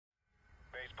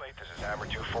Plate, this is Hammer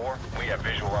 2-4. We have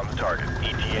visual on the target.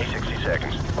 ETA 60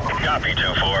 seconds. Copy,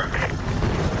 2-4.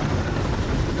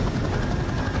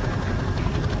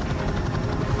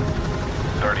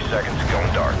 30 seconds,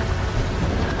 going dark.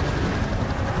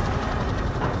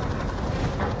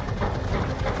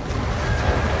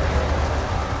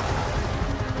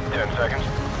 Seconds.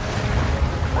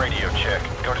 Radio check.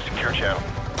 Go to secure channel.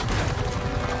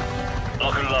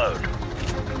 Lock and load.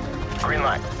 Green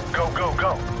light. Go, go,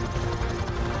 go.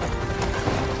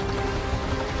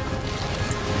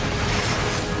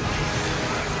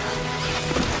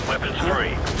 Weapons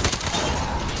free.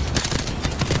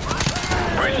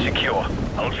 Bridge secure.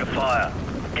 Hold your fire.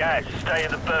 Guys, stay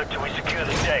in the berg till we secure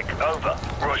the deck. Over.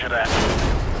 Roger that.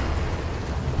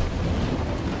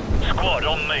 Squad,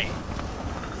 on me.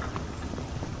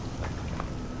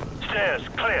 Stairs,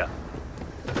 clear.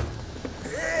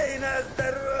 Эй, на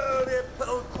здоровье,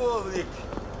 полковник!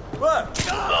 What?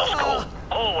 Last call.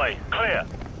 Hallway, clear.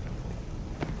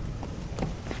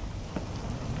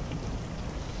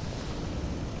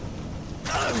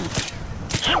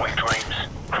 Sweet dreams.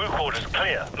 Crew quarters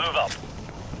clear. Move up.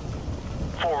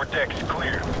 Forward deck is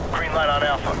clear. Green light on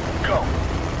Alpha. Go.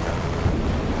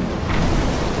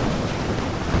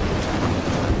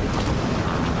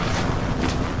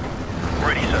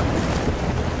 Ready, sir.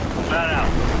 Fan out.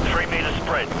 3 meter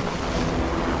spread.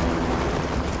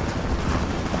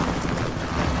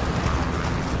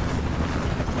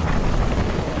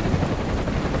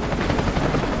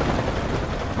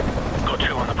 Got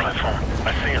 2 on the platform.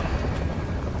 I see them.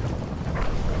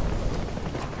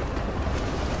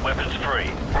 Weapons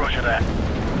free. Roger that.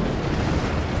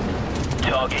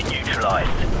 Target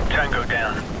neutralized. Tango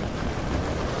down.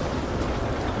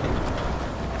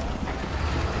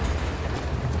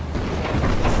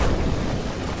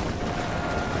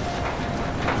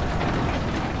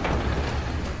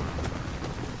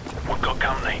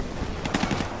 Company.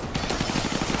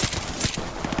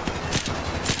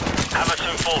 Hammer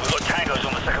 2-4, we've got tangos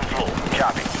on the second floor.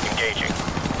 Copy. Engaging.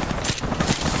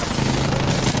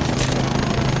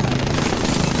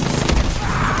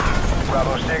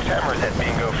 Bravo 6, Hammer's at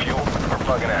bingo fuel. We're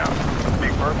plugging out.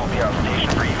 Big Bird will be on station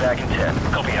for evac in 10.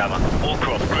 Copy, Hammer.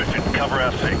 Allcroft, Griffin, cover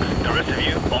our 6. The rest of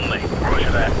you, on me.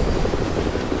 Roger that.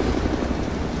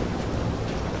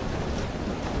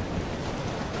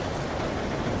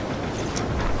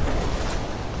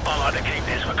 I like to keep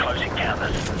this for close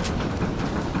encounters.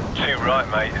 Too right,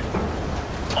 mate.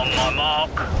 On my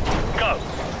mark, go.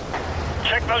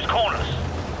 Check those corners.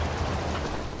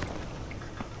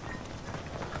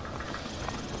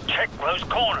 Check those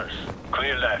corners.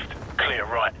 Clear left. Clear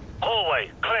right.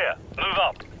 Hallway, clear. Move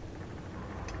up.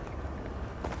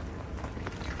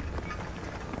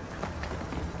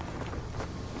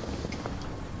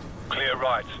 Clear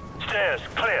right. Stairs,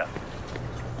 clear.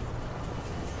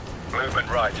 Movement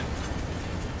right.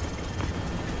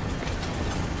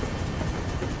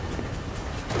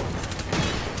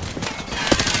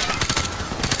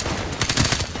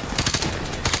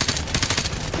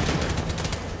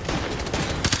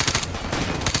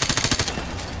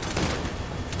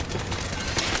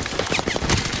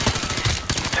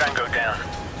 Tango down.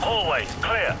 Hallway,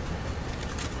 clear.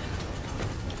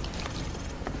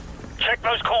 Check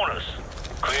those corners.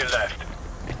 Clear left.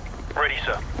 Ready,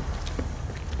 sir.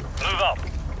 Move up.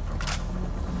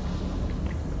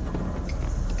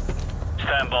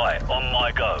 Stand by. On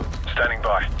my go. Standing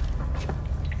by.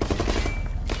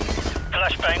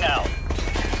 Flashbang out.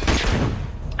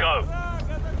 Go.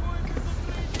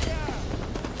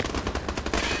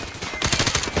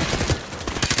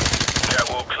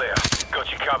 Catwalk clear.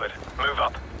 Got you covered. Move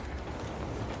up.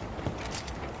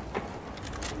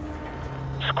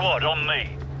 Squad, on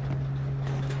me.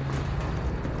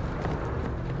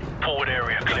 Forward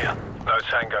area clear. No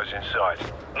tangos inside.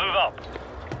 Move up.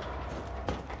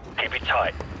 Keep it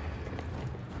tight.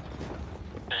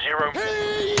 0.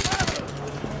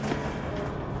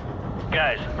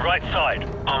 Guys, right side.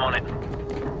 I'm on it.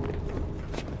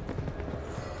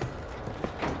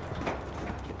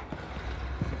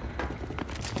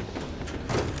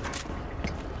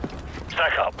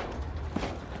 Stack up.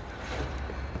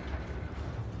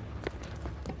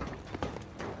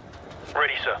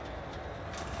 Ready, sir.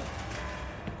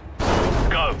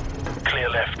 Go. Clear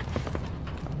left.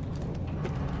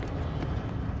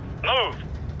 Move.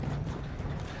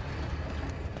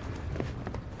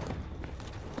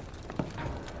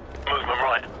 Movement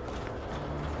right.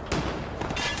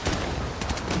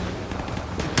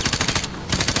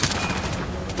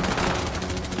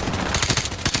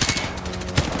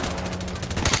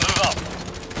 Move up.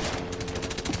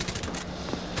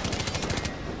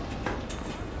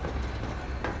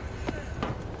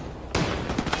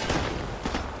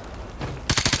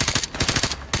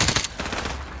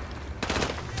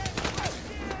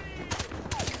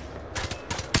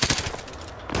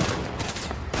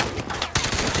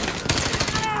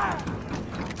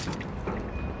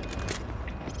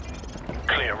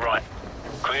 Clear right.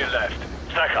 Clear left.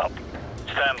 Stack up.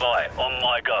 Stand by. On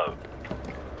my go.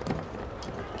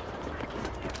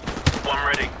 One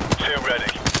ready. Two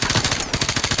ready.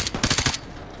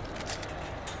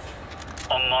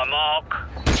 On my mark.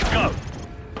 Go.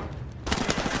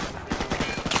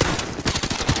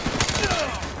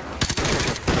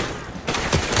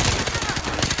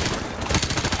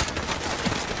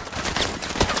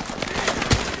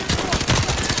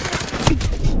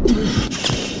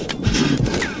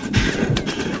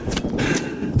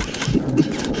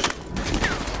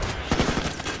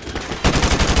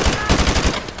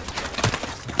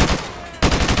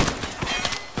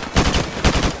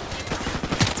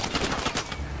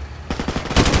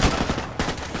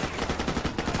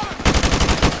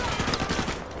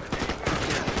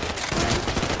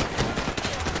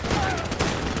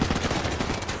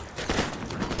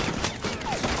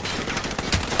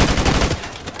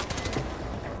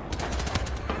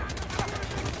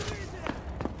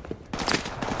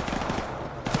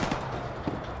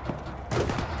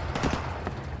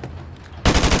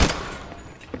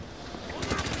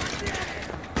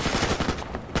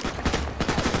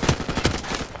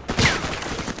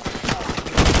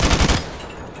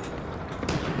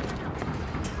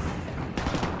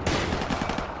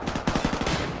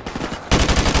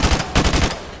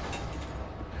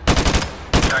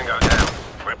 Tango down.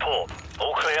 Report.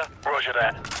 All clear? Roger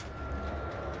that.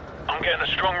 I'm getting a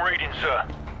strong reading, sir.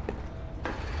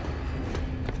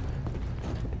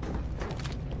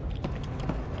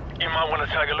 You might want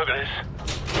to take a look at this.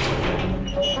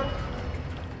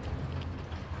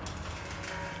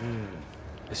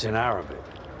 It's in Arabic.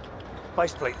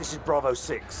 Baseplate, this is Bravo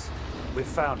 6. We've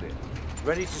found it.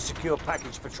 Ready to secure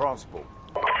package for transport.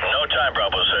 No time,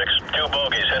 Bravo 6. Two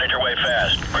bogies headed your way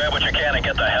fast. Grab what you can and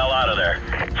get the hell out of there.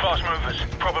 Fast movers.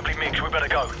 Probably Mix. We better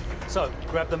go. So,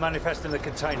 grab the manifest in the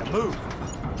container. Move!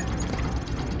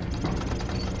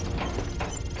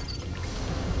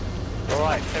 All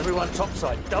right, everyone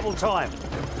topside. Double time.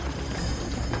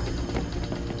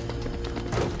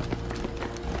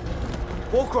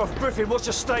 Warcraft, Griffin, what's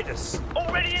your status?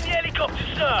 Already in the helicopter,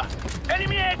 sir.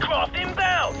 Enemy aircraft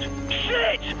inbound.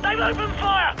 Shit! They've opened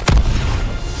fire!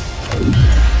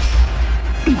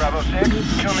 Bravo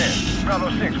 6, come in. Bravo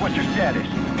 6, what's your status?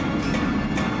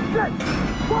 Shit!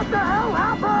 What the hell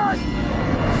happened?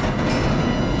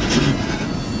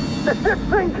 The ship's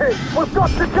sinking! We've got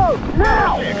to go,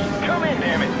 now! 6, come in,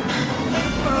 damn it.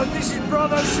 This is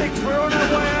Bravo 6. We're on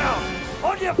our way out.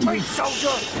 On your feet,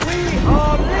 soldier. We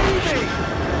are leaving.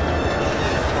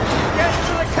 Get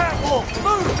to the catwalk.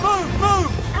 Move, move,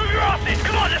 move. Move your asses!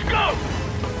 Come on, let's go!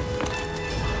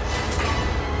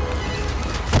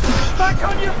 Back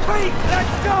on your feet.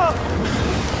 Let's go.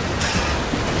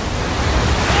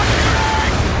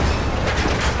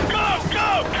 Go, go!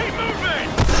 Keep moving!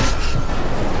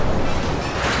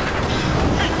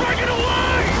 He's breaking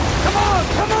away! Come on,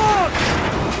 come on.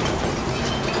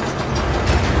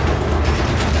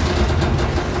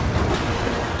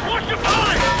 Watch the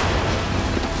pilot!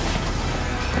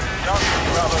 Talk to me,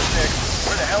 Bravo 6.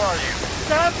 Where the hell are you?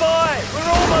 Stand by. We're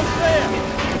almost there.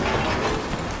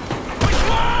 Which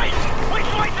way? Which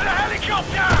way to the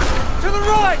helicopter? To the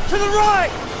right. To the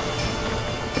right.